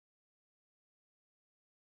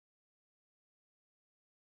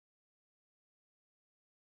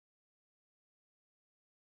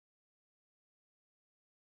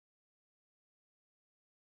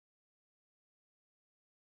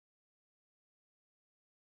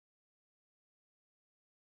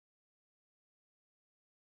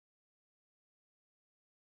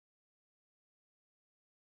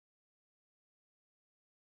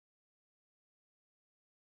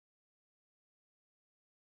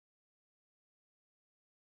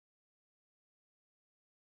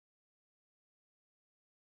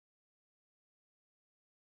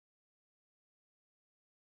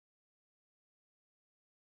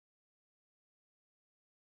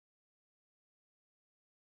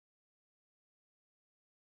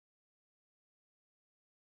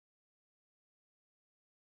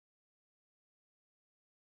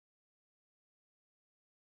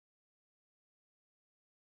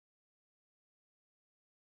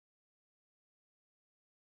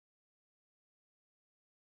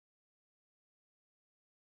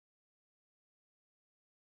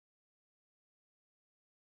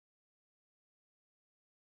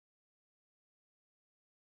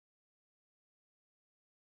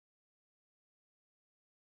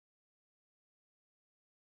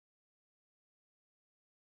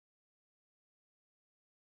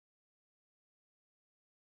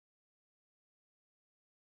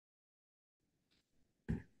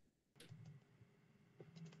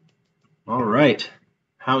All right.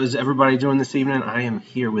 How is everybody doing this evening? I am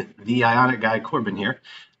here with the Ionic guy, Corbin here,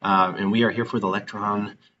 and we are here for the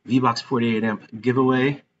Lectron V-Box 48 amp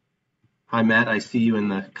giveaway. Hi, Matt. I see you in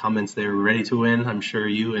the comments there, ready to win. I'm sure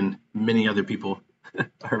you and many other people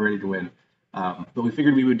are ready to win. But we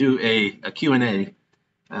figured we would do a Q&A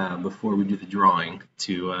before we do the drawing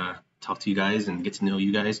to talk to you guys and get to know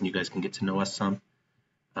you guys, and you guys can get to know us some.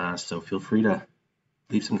 So feel free to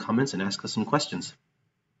leave some comments and ask us some questions.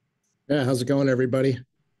 Yeah, how's it going, everybody?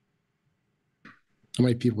 How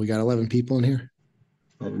many people? We got 11 people in here.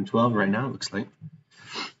 11, 12 right now, it looks like.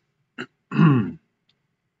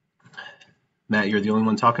 Matt, you're the only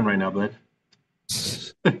one talking right now, bud.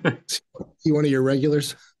 You one of your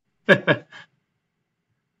regulars?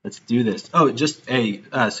 Let's do this. Oh, just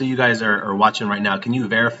so you guys are watching right now. Can you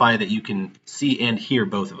verify that you can see and hear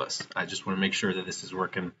both of us? I just want to make sure that this is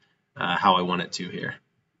working how I want it to here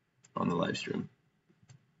on the live stream.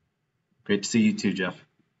 Great to see you too, Jeff.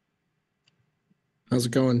 How's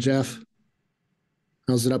it going, Jeff?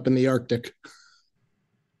 How's it up in the Arctic?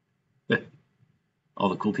 All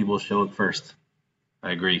the cool people show up first.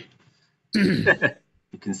 I agree. You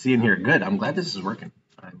can see and hear. Good. I'm glad this is working.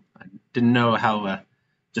 I didn't know how,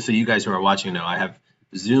 just so you guys who are watching know, I have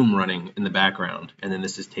Zoom running in the background, and then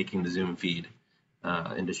this is taking the Zoom feed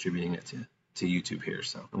and distributing it to YouTube here.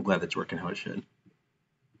 So I'm glad that's working how it should.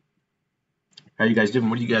 How are you guys doing?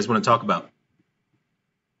 What do you guys want to talk about?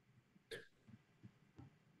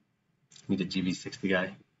 Need a GV60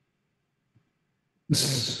 guy.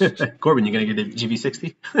 Corbin, you gonna get a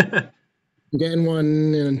GV60? I'm getting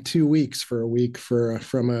one in 2 weeks for a week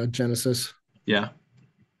from a Genesis. Yeah.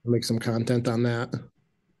 I'll make some content on that.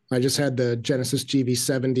 I just had the Genesis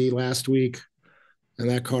GV70 last week, and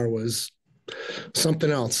that car was something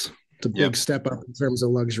else. It's a big step up in terms of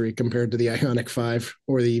luxury compared to the Ioniq 5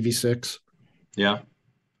 or the EV6. Yeah.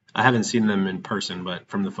 I haven't seen them in person, but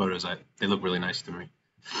from the photos, they look really nice to me.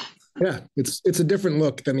 Yeah, it's a different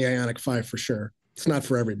look than the Ioniq 5 for sure. It's not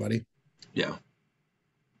for everybody. Yeah.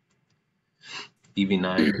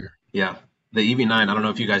 EV9. Yeah. The EV9, I don't know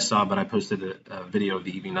if you guys saw, but I posted a video of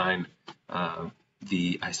the EV9. Got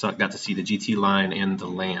to see the GT line and the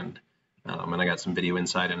Land, and I got some video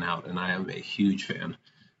inside and out, and I am a huge fan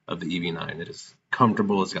of the EV9. It is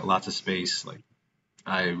comfortable. It's got lots of space. Like,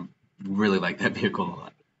 I really like that vehicle a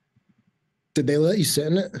lot. Did they let you sit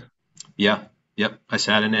in it? Yeah. Yep. I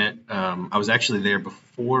sat in it. I was actually there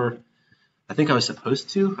before I think I was supposed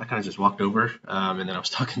to. I kind of just walked over, and then I was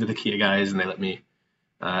talking to the Kia guys, and they let me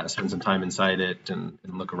spend some time inside it and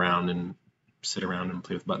look around and sit around and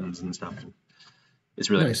play with buttons and stuff. And it's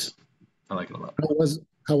really nice. I like it a lot.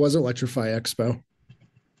 How was Electrify Expo?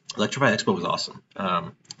 Electrify Expo was awesome.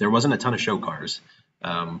 There wasn't a ton of show cars,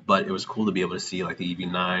 but it was cool to be able to see like the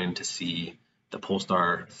EV9, to see the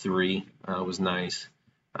Polestar 3 was nice.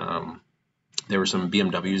 There were some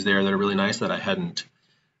BMWs there that are really nice that I hadn't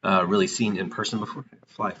really seen in person before.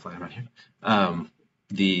 Fly around here.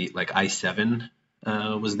 The like i7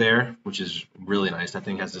 was there, which is really nice. That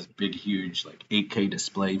thing has this big, huge like 8K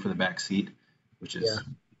display for the back seat, which is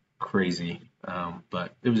crazy.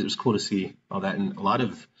 But it was cool to see all that, and a lot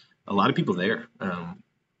of people there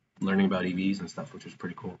learning about EVs and stuff, which was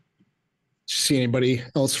pretty cool. Did you see anybody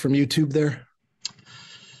else from YouTube there?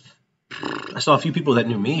 I saw a few people that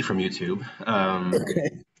knew me from YouTube.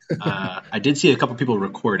 Okay. I did see a couple people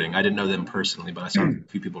recording. I didn't know them personally, but I saw a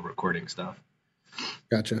few people recording stuff.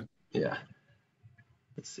 Gotcha. Yeah.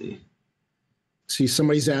 Let's see. See,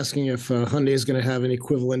 somebody's asking if Hyundai is going to have an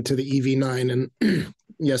equivalent to the EV9, and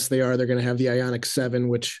yes, they are. They're going to have the Ioniq 7,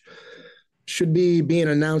 which should be being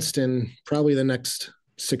announced in probably the next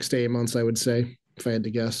 6 to 8 months, I would say, if I had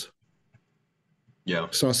to guess. Yeah.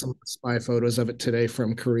 Saw some spy photos of it today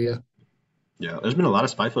from Korea. Yeah, there's been a lot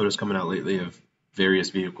of spy photos coming out lately of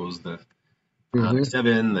various vehicles, the Ioniq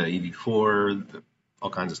 7, the EV4,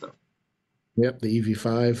 all kinds of stuff. Yep, the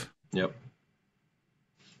EV5. Yep.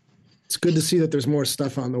 It's good to see that there's more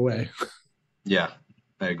stuff on the way. Yeah,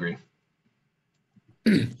 I agree.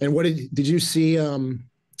 And what did you see the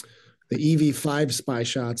EV5 spy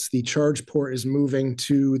shots? The charge port is moving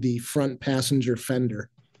to the front passenger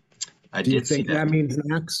fender. Do you think that means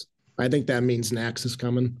NACS? I think that means NACS is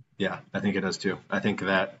coming. Yeah, I think it does too. I think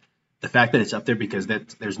that the fact that it's up there, because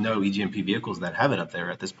there's no EGMP vehicles that have it up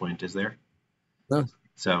there at this point, is there? No.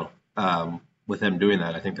 So with them doing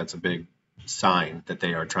that, I think that's a big sign that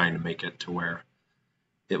they are trying to make it to where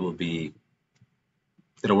it'll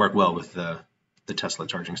work well with the Tesla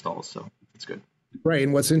charging stalls. So it's good. Right.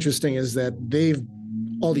 And what's interesting is that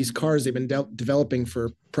all these cars they've been developing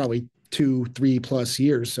for probably 2-3+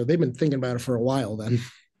 years. So they've been thinking about it for a while then.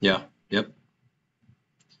 Yeah. Yep.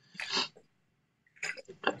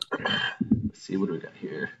 Let's see, what do we got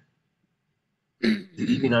here? The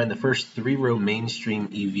EV9, the first three-row mainstream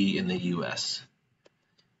EV in the US.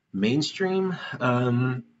 Mainstream?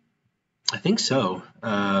 I think so.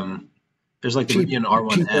 There's like the Cheap, Rivian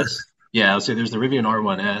cheaper. R1S. Yeah, I'll say there's the Rivian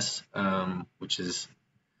R1S, which is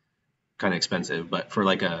kind of expensive, but for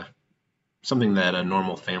like something that a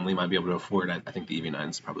normal family might be able to afford, I think the EV9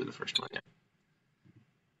 is probably the first one. Yeah.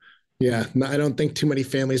 Yeah, I don't think too many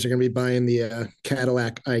families are going to be buying the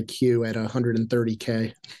Cadillac IQ at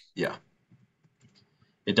 130K. Yeah.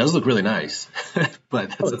 It does look really nice,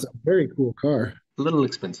 but Oh, that's a it's a very cool car. little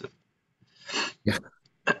expensive. Yeah.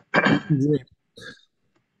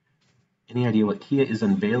 Any idea what Kia is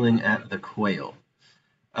unveiling at the Quail?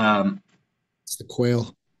 Um, It's the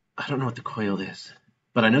Quail. I don't know what the Quail is,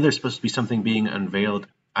 but I know there's supposed to be something being unveiled.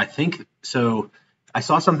 I think so. I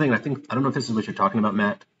saw something. I don't know if this is what you're talking about,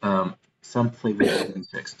 Matt. Some flavor of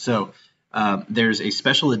EV6. So there's a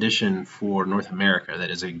special edition for North America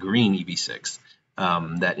that is a green EV6.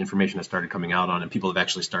 That information has started coming out on, and people have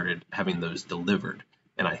actually started having those delivered.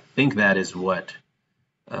 And I think that is what,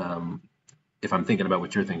 if I'm thinking about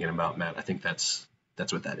what you're thinking about, Matt, I think that's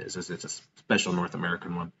what that is. It's a special North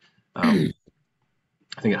American one. I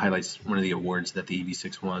think it highlights one of the awards that the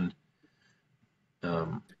EV6 won.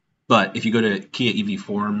 But if you go to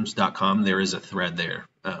KiaEVforums.com, there is a thread there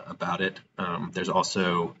about it. There's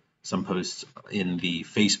also some posts in the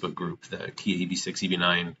Facebook group, the Kia EV6,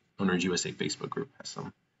 EV9 Owners USA Facebook group has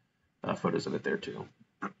some photos of it there too.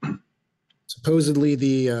 Supposedly,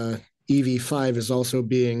 the EV5 is also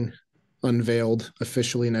being unveiled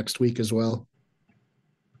officially next week as well.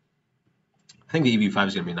 I think the EV5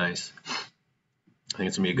 is going to be nice. I think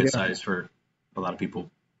it's going to be a good Yeah. size for a lot of people.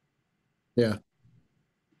 Yeah.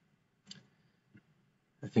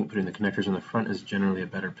 I think putting the connectors in the front is generally a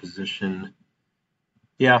better position.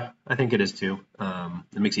 Yeah, I think it is too.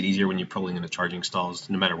 It makes it easier when you're pulling into charging stalls,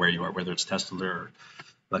 no matter where you are, whether it's Tesla or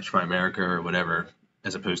Electrify America or whatever,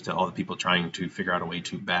 as opposed to all the people trying to figure out a way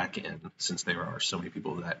to back in, since there are so many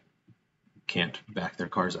people that can't back their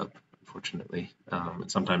cars up, unfortunately.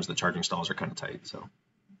 And sometimes the charging stalls are kind of tight. So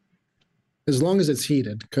As long as it's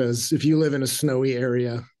heated, because if you live in a snowy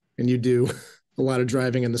area and you do a lot of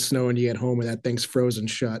driving in the snow and you get home and that thing's frozen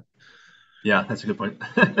shut. yeah, that's a good point.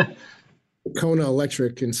 Kona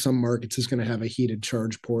Electric in some markets is going to have a heated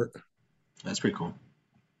charge port. That's pretty cool.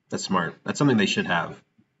 That's smart. That's something they should have.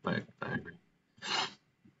 I agree.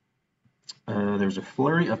 There's a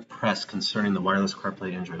flurry of press concerning the Wireless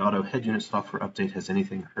CarPlay Android Auto head unit software update. Has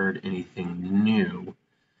anything heard anything new?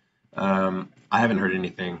 I haven't heard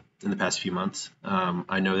anything in the past few months.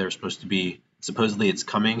 I know there's supposed to be, supposedly it's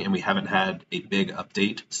coming, and we haven't had a big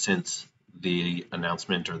update since the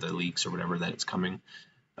announcement or the leaks or whatever that it's coming.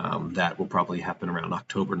 That will probably happen around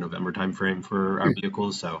October, November timeframe for our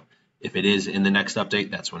vehicles. So if it is in the next update,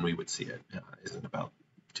 that's when we would see it. Is in about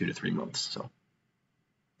 2 to 3 months. So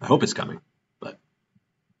I hope it's coming, but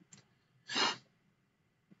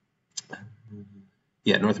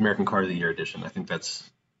yeah, North American Car of the Year edition. I think that's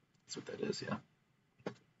what that is. Yeah.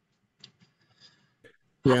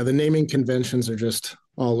 Yeah, the naming conventions are just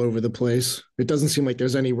all over the place. It doesn't seem like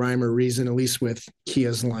there's any rhyme or reason, at least with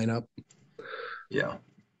Kia's lineup. Yeah.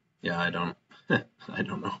 Yeah, I don't I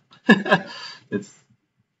don't know. It's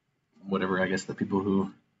whatever I guess the people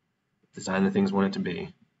who design the things want it to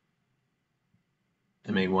be.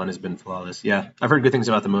 MA1 has been flawless. Yeah, I've heard good things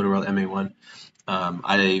about the Motorola MA1.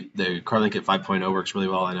 The CarLink at 5.0 works really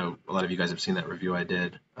well. I know a lot of you guys have seen that review I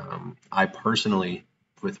did. I personally,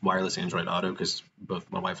 with Wireless Android Auto, because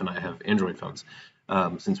both my wife and I have Android phones,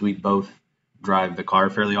 since we both drive the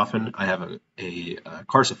car fairly often, I have a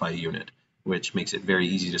Carsify unit, which makes it very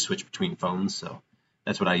easy to switch between phones. So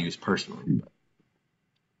that's what I use personally.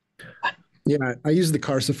 Yeah, I used the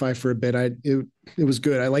Carsify for a bit. It was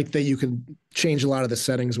good. I like that you could change a lot of the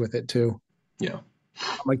settings with it too. Yeah.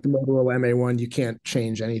 Like the Motorola MA1, you can't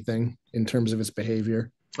change anything in terms of its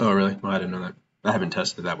behavior. Oh, really? Well, I didn't know that. I haven't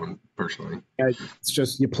tested that one personally. It's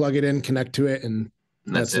just you plug it in, connect to it, and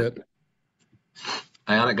that's it.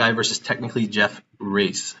 Ionic Guy versus Technically Jeff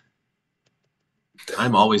race.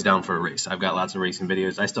 I'm always down for a race. I've got lots of racing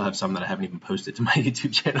videos. I still have some that I haven't even posted to my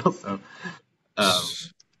YouTube channel. So,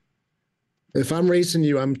 if I'm racing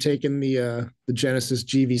you, I'm taking the Genesis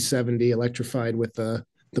GV70 electrified with the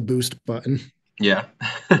boost button. Yeah.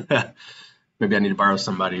 Maybe I need to borrow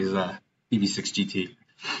somebody's EV6 GT.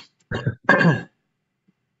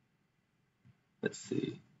 Let's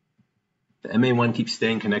see. The MA1 keeps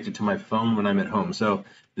staying connected to my phone when I'm at home. So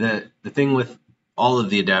the thing with all of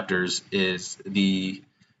the adapters is the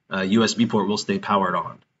USB port will stay powered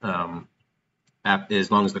on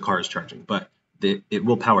as long as the car is charging. But it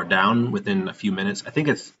will power down within a few minutes. I think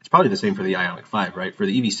it's probably the same for the Ioniq 5, right? For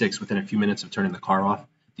the EV6, within a few minutes of turning the car off,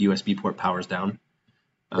 the USB port powers down.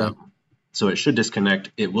 Yeah. So it should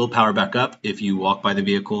disconnect. It will power back up if you walk by the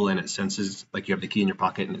vehicle and it senses, like you have the key in your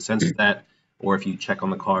pocket and it senses that, or if you check on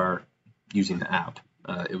the car using the app,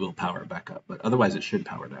 it will power back up. But otherwise, it should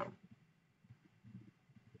power down.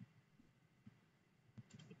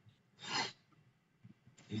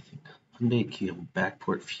 Hyundai Kia will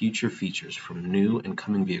backport future features from new and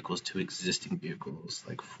coming vehicles to existing vehicles,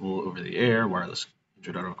 like full over-the-air, wireless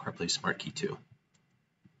Android Auto CarPlay, Smart Key 2.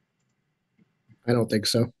 I don't think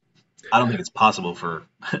so. I don't think it's possible for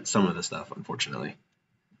some of the stuff, unfortunately.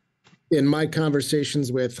 In my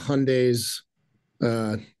conversations with Hyundai's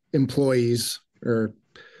employees or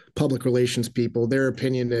public relations people, their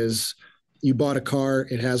opinion is you bought a car,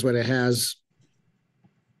 it has what it has.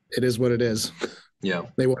 It is what it is. Yeah.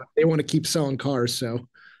 They want to keep selling cars, so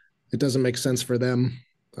it doesn't make sense for them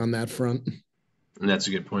on that front. And that's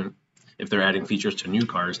a good point. If they're adding features to new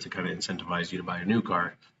cars to kind of incentivize you to buy a new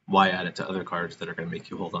car, why add it to other cars that are going to make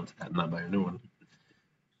you hold on to that and not buy a new one?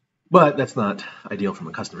 But that's not ideal from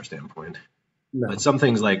a customer standpoint. No. But some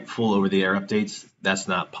things like full over-the-air updates, that's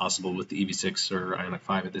not possible with the EV6 or Ioniq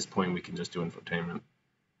 5 at this point. We can just do infotainment.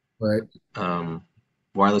 Right.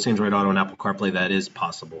 Wireless Android Auto and Apple CarPlay, that is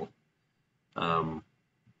possible.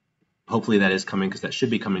 Hopefully that is coming, because that should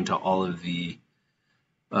be coming to all of the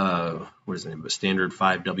what is the name of it? Standard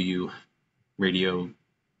 5W radio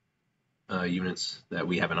units that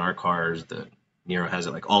we have in our cars. The Niro has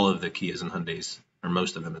it. Like all of the Kias and Hyundais, or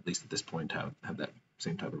most of them at least at this point, have that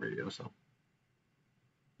same type of radio. So,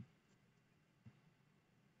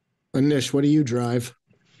 Anish, what do you drive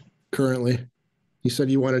currently? You said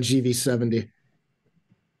you want a GV70.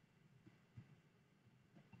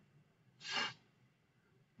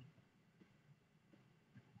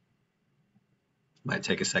 Might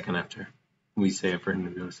take a second after we say it for him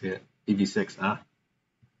to go see it. EV6,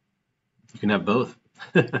 you can have both.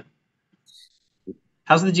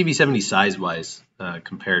 How's the GV70 size-wise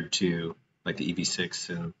compared to like the EV6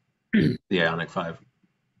 and the Ioniq 5?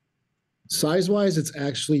 Size-wise, it's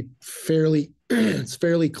actually fairly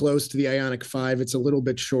close to the Ioniq 5. It's a little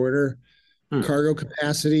bit shorter. Cargo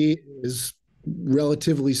capacity is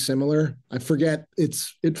relatively similar. I forget,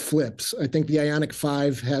 it flips. I think the Ioniq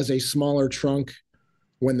 5 has a smaller trunk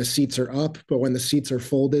when the seats are up, but when the seats are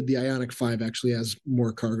folded, the Ioniq 5 actually has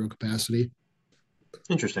more cargo capacity.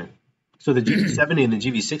 Interesting. So the GV70 and the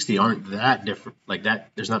GV60 aren't that different, like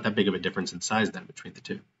that. There's not that big of a difference in size then between the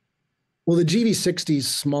two. Well, the GV60 is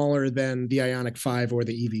smaller than the Ioniq 5 or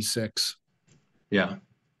the EV6. Yeah.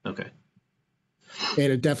 Okay.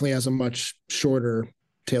 And it definitely has a much shorter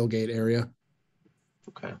tailgate area.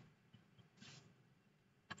 Okay.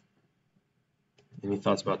 Any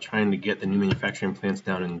thoughts about trying to get the new manufacturing plants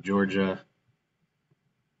down in Georgia?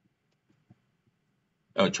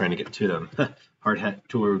 Oh, trying to get to them. Hard hat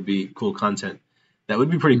tour would be cool content. That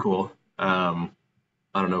would be pretty cool. I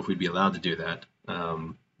don't know if we'd be allowed to do that,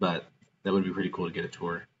 but that would be pretty cool to get a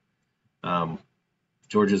tour.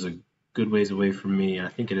 Georgia's a good ways away from me. I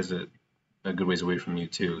think it is a good ways away from you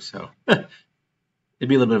too. So it'd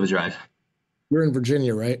be a little bit of a drive. You're in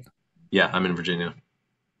Virginia, right? Yeah, I'm in Virginia.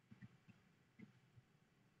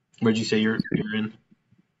 Where'd you say you're in?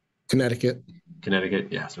 Connecticut.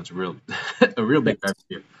 Connecticut, yeah. So it's a real big drive for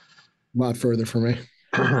you. A lot further for me.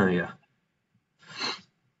 Yeah.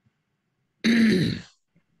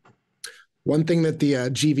 One thing that the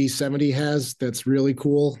GV70 has that's really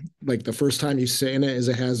cool, like the first time you sit in it, is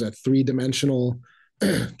it has a 3-dimensional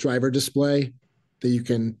driver display that you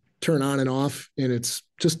can turn on and off, and it's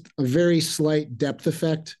just a very slight depth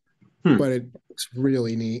effect, but it's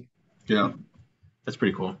really neat. Yeah, that's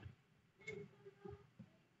pretty cool.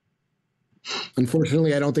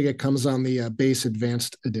 Unfortunately, I don't think it comes on the base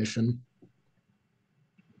advanced edition.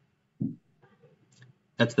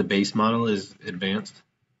 That's the base model is advanced?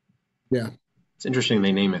 Yeah. It's interesting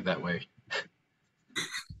they name it that way.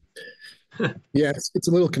 Yeah, it's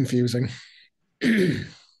a little confusing. I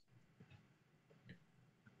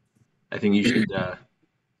think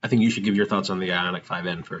you should give your thoughts on the Ioniq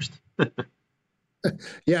 5N first.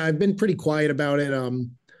 Yeah, I've been pretty quiet about it.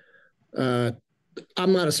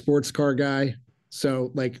 I'm not a sports car guy,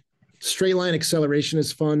 so like straight line acceleration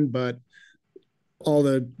is fun, but all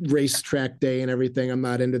the racetrack day and everything, I'm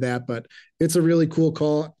not into that. But it's a really cool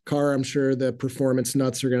car. I'm sure the performance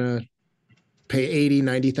nuts are gonna pay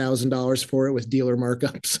 $80,000-$90,000 for it with dealer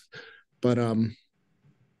markups. But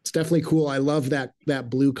it's definitely cool. I love that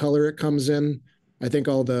blue color it comes in. I think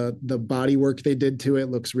all the body work they did to it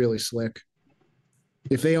looks really slick.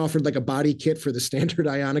 If they offered like a body kit for the standard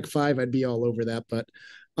Ionic 5, I'd be all over that. But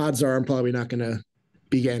odds are I'm probably not going to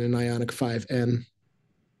be getting an Ionic 5N.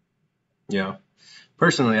 Yeah.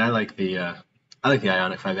 Personally, I like the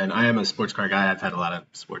Ionic 5N. I am a sports car guy. I've had a lot of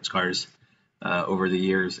sports cars over the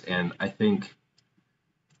years, and I think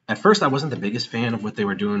at first I wasn't the biggest fan of what they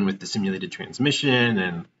were doing with the simulated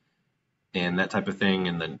transmission and that type of thing,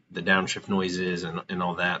 and the downshift noises and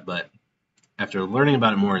all that. But after learning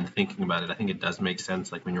about it more and thinking about it, I think it does make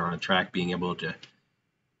sense. Like when you're on a track, being able to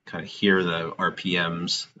kind of hear the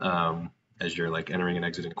RPMs as you're like entering and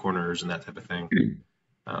exiting corners and that type of thing.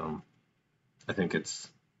 Um, I think it's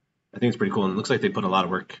pretty cool, and it looks like they put a lot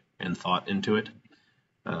of work and thought into it.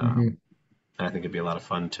 And I think it'd be a lot of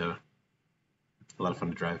fun to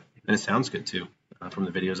drive, and it sounds good too. From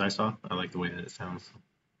the videos I saw, I like the way that it sounds.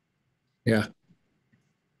 Yeah.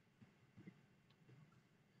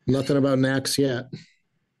 Nothing about NACS yet.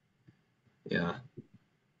 Yeah.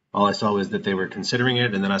 All I saw was that they were considering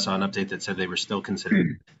it, and then I saw an update that said they were still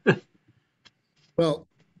considering it. Well,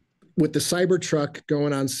 with the Cybertruck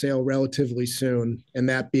going on sale relatively soon, and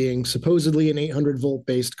that being supposedly an 800-volt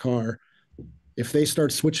based car, if they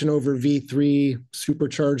start switching over V3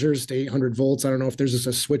 superchargers to 800 volts, I don't know if there's just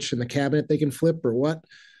a switch in the cabinet they can flip or what.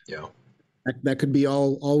 Yeah. That could be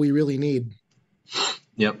all we really need.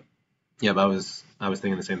 Yep. Yep. I was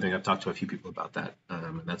thinking the same thing. I've talked to a few people about that,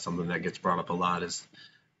 and that's something that gets brought up a lot is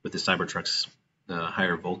with the Cybertruck's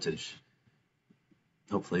higher voltage.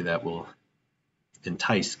 Hopefully that will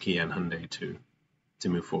entice Kia and Hyundai to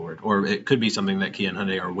move forward, or it could be something that Kia and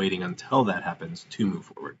Hyundai are waiting until that happens to move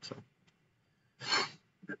forward. So.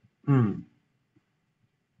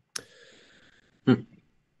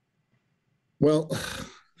 Well,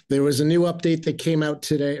 there was a new update that came out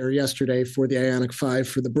today or yesterday for the Ionic 5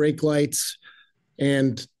 for the brake lights.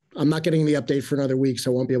 And I'm not getting the update for another week,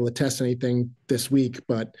 so I won't be able to test anything this week.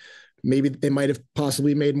 But maybe they might have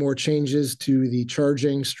possibly made more changes to the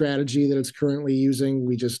charging strategy that it's currently using.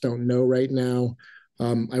 We just don't know right now.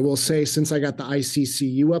 I will say, since I got the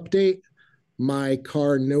ICCU update, my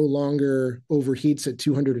car no longer overheats at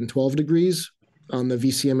 212 degrees on the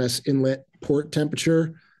VCMS inlet port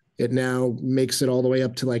temperature. It now makes it all the way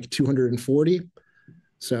up to like 240.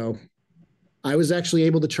 So I was actually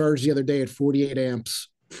able to charge the other day at 48 amps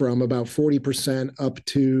from about 40% up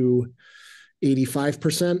to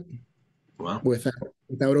 85%. Wow. Without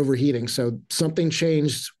overheating. So something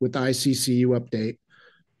changed with the ICCU update.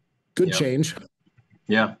 Good change.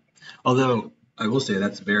 Yeah. Although I will say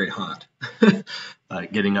that's very hot.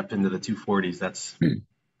 Getting up into the 240s, that's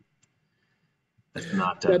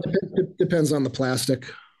not. That depends on the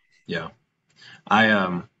plastic. Yeah.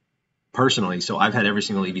 I personally, so I've had every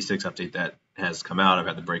single EV6 update that has come out. I've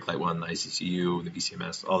had the brake light one, the ICCU, the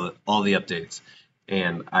VCMS, all the updates.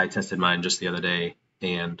 And I tested mine just the other day,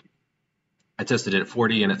 and I tested it at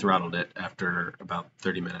 40 and it throttled it after about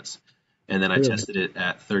 30 minutes. And then I tested it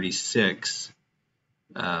at 36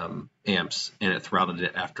 amps and it throttled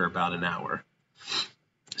it after about an hour.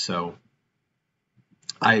 So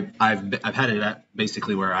I've had it at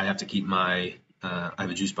basically where I have to keep my I have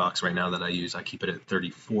a juice box right now that I use. I keep it at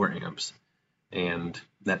 34 amps, and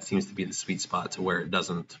that seems to be the sweet spot to where it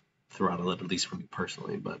doesn't throttle it, at least for me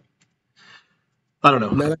personally. But I don't know.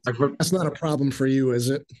 No, that's not a problem for you, is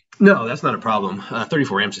it? No, that's not a problem.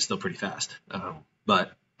 34 amps is still pretty fast.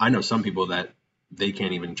 But I know some people that they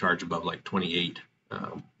can't even charge above like 28.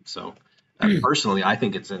 So personally, I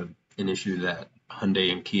think it's an issue that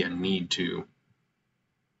Hyundai and Kia need to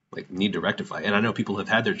rectify. And I know people have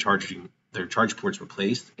had their charge ports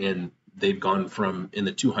replaced, and they've gone from in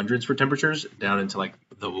the 200s for temperatures down into like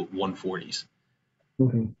the 140s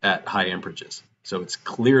at high amperages. So it's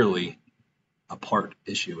clearly a part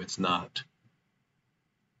issue. It's not,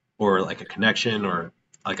 or like a connection, or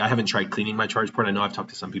like I haven't tried cleaning my charge port. I know I've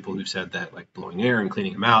talked to some people who've said that like blowing air and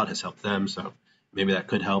cleaning them out has helped them. So maybe that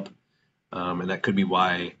could help. And that could be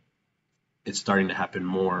why it's starting to happen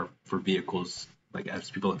more for vehicles, like as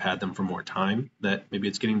people have had them for more time, that maybe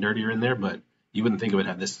it's getting dirtier in there, but you wouldn't think it would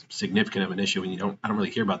have this significant of an issue, and I don't really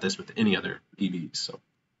hear about this with any other EVs. So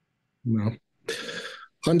no.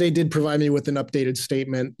 Hyundai did provide me with an updated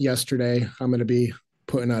statement yesterday. I'm going to be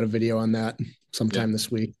putting out a video on that sometime this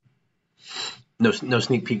week. No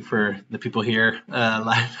sneak peek for the people here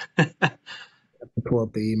live. Pull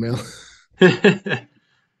up the email.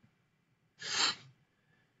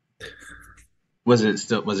 Was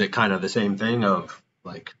it kind of the same thing of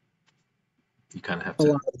like you kind of have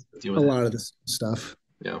to deal with a lot of this stuff?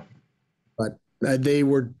 Yeah. But they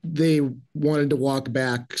wanted to walk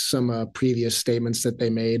back some previous statements that they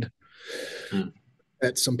made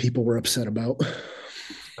that some people were upset about.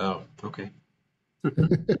 Oh, okay.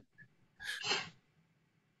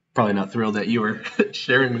 Probably not thrilled that you were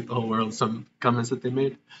sharing with the whole world some comments that they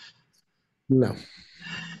made. No.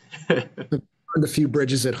 Burned a few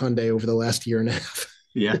bridges at Hyundai over the last year and a half.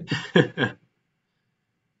 Yeah.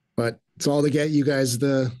 But it's all to get you guys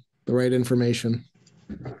the right information.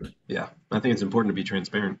 Yeah. I think it's important to be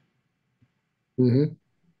transparent. Mm-hmm.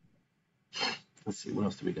 Let's see, what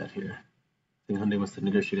else do we got here? I think Hyundai wants to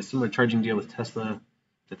negotiate a similar charging deal with Tesla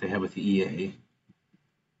that they have with the EA.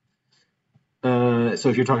 So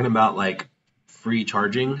if you're talking about like free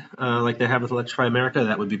charging, like they have with Electrify America,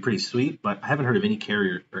 that would be pretty sweet. But I haven't heard of any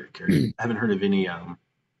I haven't heard of any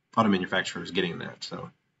auto manufacturers getting that. So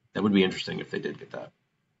that would be interesting if they did get that.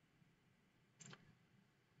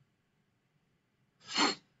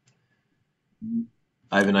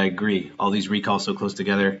 Ivan, I agree. All these recalls so close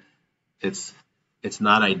together, it's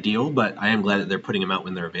not ideal, but I am glad that they're putting them out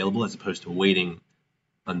when they're available as opposed to waiting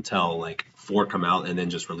until like 4 come out and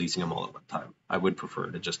then just releasing them all at one time. I would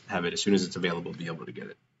prefer to just have it as soon as it's available, be able to get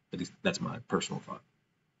it. At least that's my personal thought.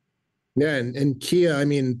 Yeah, and Kia, I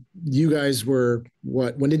mean, you guys were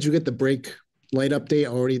what? When did you get the brake light update?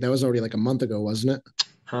 Already, that was already like a month ago, wasn't it?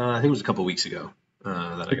 I think it was a couple weeks ago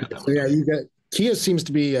that I got that So one. yeah, you got Kia seems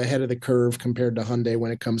to be ahead of the curve compared to Hyundai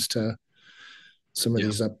when it comes to some of Yeah.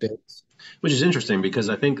 these updates. Which is interesting because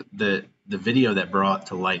I think the video that brought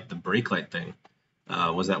to light the brake light thing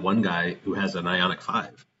was that one guy who has an Ionic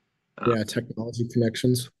 5. Yeah, technology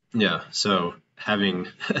connections. Yeah, so having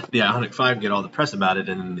the Ionic 5 get all the press about it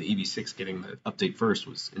and then the EV6 getting the update first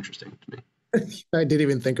was interesting to me. I didn't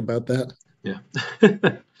even think about that. Yeah.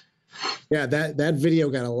 Yeah, that video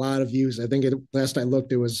got a lot of views. I think last I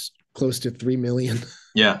looked, it was close to 3 million.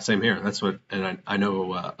 Yeah, same here. That's what, and I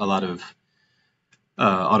know a lot of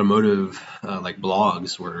automotive like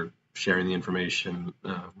blogs were sharing the information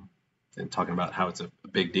and talking about how it's a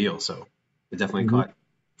big deal. So it definitely caught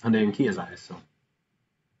Hyundai and Kia's eyes. So.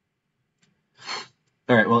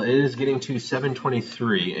 All right, well, it is getting to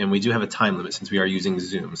 7:23, and we do have a time limit since we are using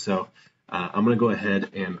Zoom. So I'm going to go ahead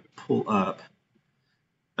and pull up.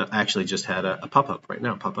 I actually just had a pop-up right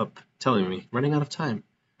now, pop-up telling me running out of time.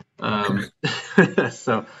 So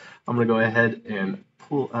I'm going to go ahead and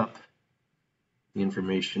pull up the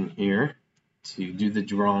information here to do the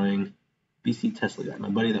drawing. BC Tesla guy, my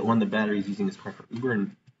buddy that won the batteries using his car for Uber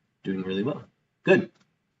and doing really well. Good.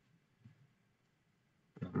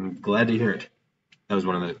 I'm glad to hear it. That was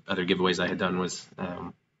one of the other giveaways I had done was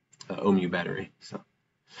Ohmmu battery. So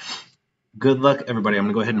good luck, everybody. I'm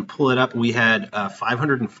going to go ahead and pull it up. We had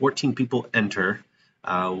 514 people enter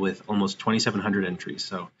with almost 2,700 entries.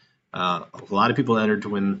 So a lot of people entered to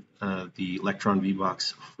win the Lectron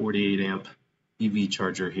V-Box 48 amp EV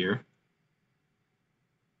charger here.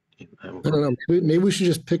 I don't know. Maybe we should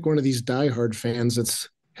just pick one of these diehard fans that's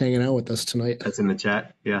hanging out with us tonight. That's in the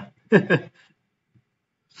chat. Yeah.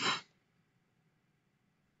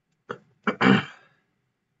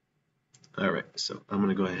 All right, so I'm going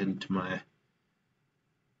to go ahead into my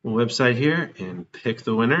website here and pick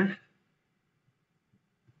the winner.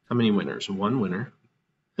 How many winners? One winner.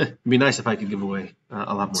 It'd be nice if I could give away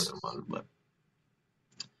a lot more than one, but.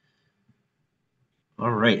 All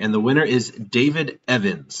right, and the winner is David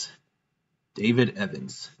Evans. David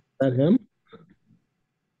Evans. Is that him?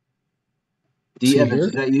 D. Evans,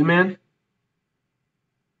 is that you, man?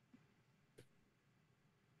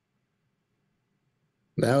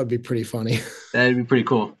 That would be pretty funny. That'd be pretty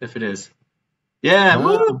cool if it is. Yeah.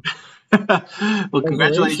 Wow. Well,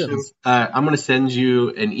 congratulations. I'm going to send you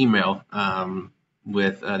an email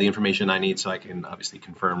with the information I need so I can obviously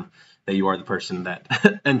confirm that you are the person that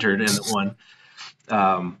entered and that won.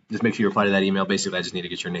 Just make sure you reply to that email. Basically, I just need to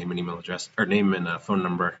get your name and email address, or name and phone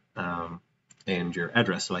number, and your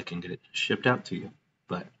address so I can get it shipped out to you.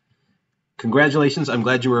 But congratulations. I'm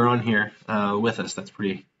glad you were on here with us. That's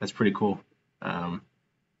pretty cool.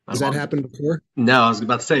 Has that happened before? No, I was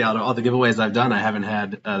about to say, out of all the giveaways I've done, I haven't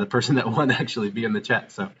had the person that won actually be in the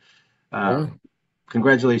chat. So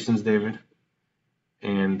congratulations, David.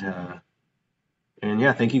 And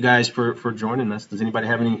yeah, thank you guys for joining us. Does anybody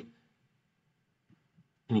have any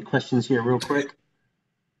questions here real quick?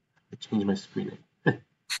 I changed my screen. Does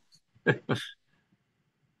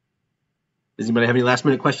anybody have any last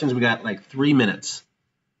minute questions? We got like 3 minutes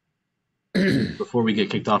before we get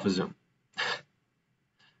kicked off of Zoom.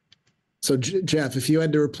 So, Jeff, if you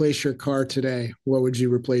had to replace your car today, what would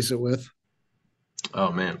you replace it with?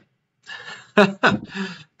 Oh, man.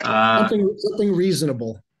 Something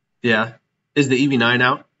reasonable. Yeah. Is the EV9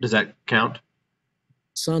 out? Does that count?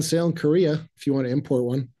 It's on sale in Korea if you want to import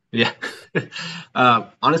one. Yeah.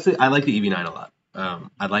 Honestly, I like the EV9 a lot.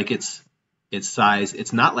 I like its its size,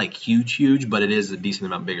 it's not like huge, but it is a decent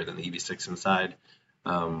amount bigger than the EV6 inside.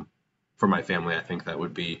 For my family, I think that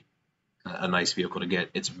would be a nice vehicle to get.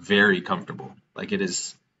 It's very comfortable. Like it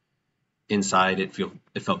is inside, it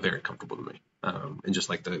felt very comfortable to me. And just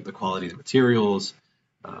like the quality of the materials,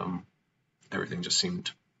 everything just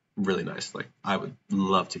seemed really nice. Like I would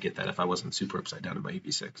love to get that if I wasn't super upside down in my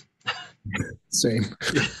EV6. Same.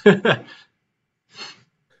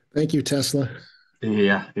 Thank you, Tesla.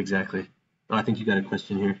 Yeah, exactly. Oh, I think you got a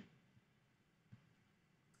question here.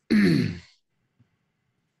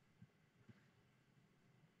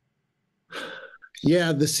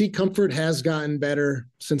 Yeah, the seat comfort has gotten better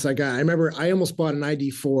since I remember I almost bought an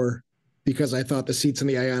ID4 because I thought the seats in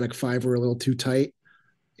the Ioniq 5 were a little too tight.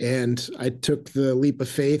 And I took the leap of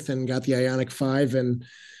faith and got the Ioniq 5. And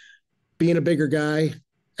being a bigger guy,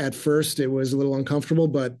 at first it was a little uncomfortable,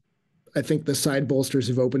 but I think the side bolsters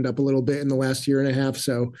have opened up a little bit in the last year and a half.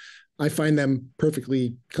 So I find them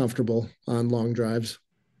perfectly comfortable on long drives.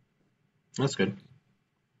 That's good.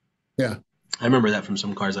 Yeah. I remember that from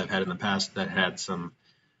some cars I've had in the past that had some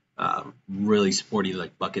really sporty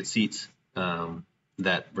like bucket seats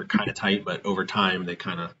that were kind of tight, but over time they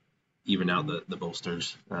kind of even out the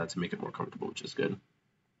bolsters to make it more comfortable, which is good.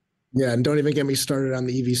 Yeah, and don't even get me started on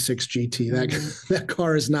the EV6 GT. That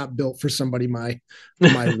car is not built for somebody my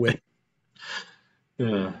width.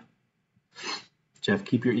 Jeff,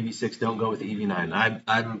 keep your EV6. Don't go with the EV9.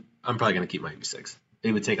 I'm probably going to keep my EV6.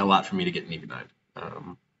 It would take a lot for me to get an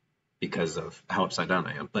EV9 because of how upside down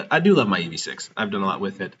I am. But I do love my EV6. I've done a lot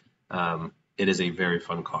with it. It is a very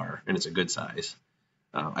fun car and it's a good size.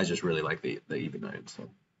 I just really like the EV9. So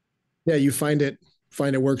yeah, you find it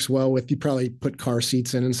works well with, you probably put car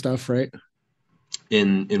seats in and stuff, right?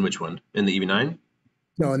 In which one? In the EV9?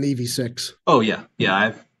 No, in the EV6. Oh yeah,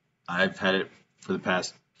 yeah. I've had it for the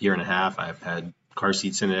past year and a half. I've had car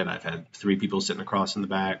seats in it. I've had 3 people sitting across in the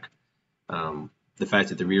back. The fact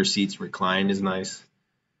that the rear seats recline is nice.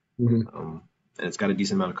 Mm-hmm. And it's got a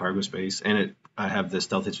decent amount of cargo space. And I have the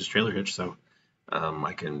Stealth Hitch's trailer hitch, so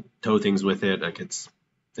I can tow things with it. Like it's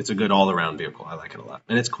a good all-around vehicle. I like it a lot,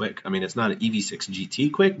 and it's quick. I mean, it's not an EV6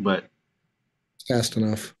 GT quick, but it's fast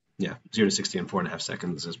enough. Yeah, 0 to 60 in 4.5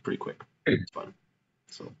 seconds is pretty quick. It's fun.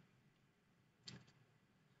 So,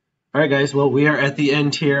 all right, guys. Well, we are at the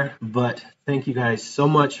end here, but thank you guys so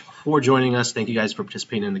much for joining us. Thank you guys for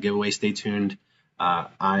participating in the giveaway. Stay tuned. I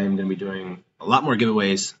am going to be doing a lot more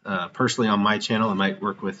giveaways personally on my channel. I might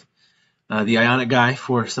work with the Ioniq guy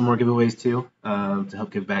for some more giveaways too to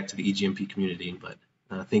help give back to the EGMP community. But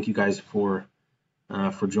thank you guys for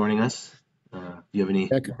joining us. Do you have any?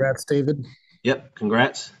 Yeah, congrats, David. Yep,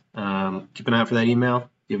 congrats. Keep an eye out for that email. Do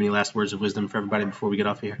you have any last words of wisdom for everybody before we get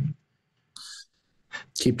off here?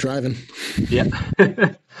 Keep driving. Yep. All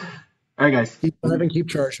right, guys. Keep driving, keep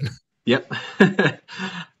charging. Yep.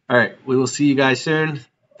 All right. We will see you guys soon.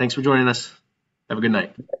 Thanks for joining us. Have a good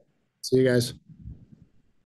night. See you guys.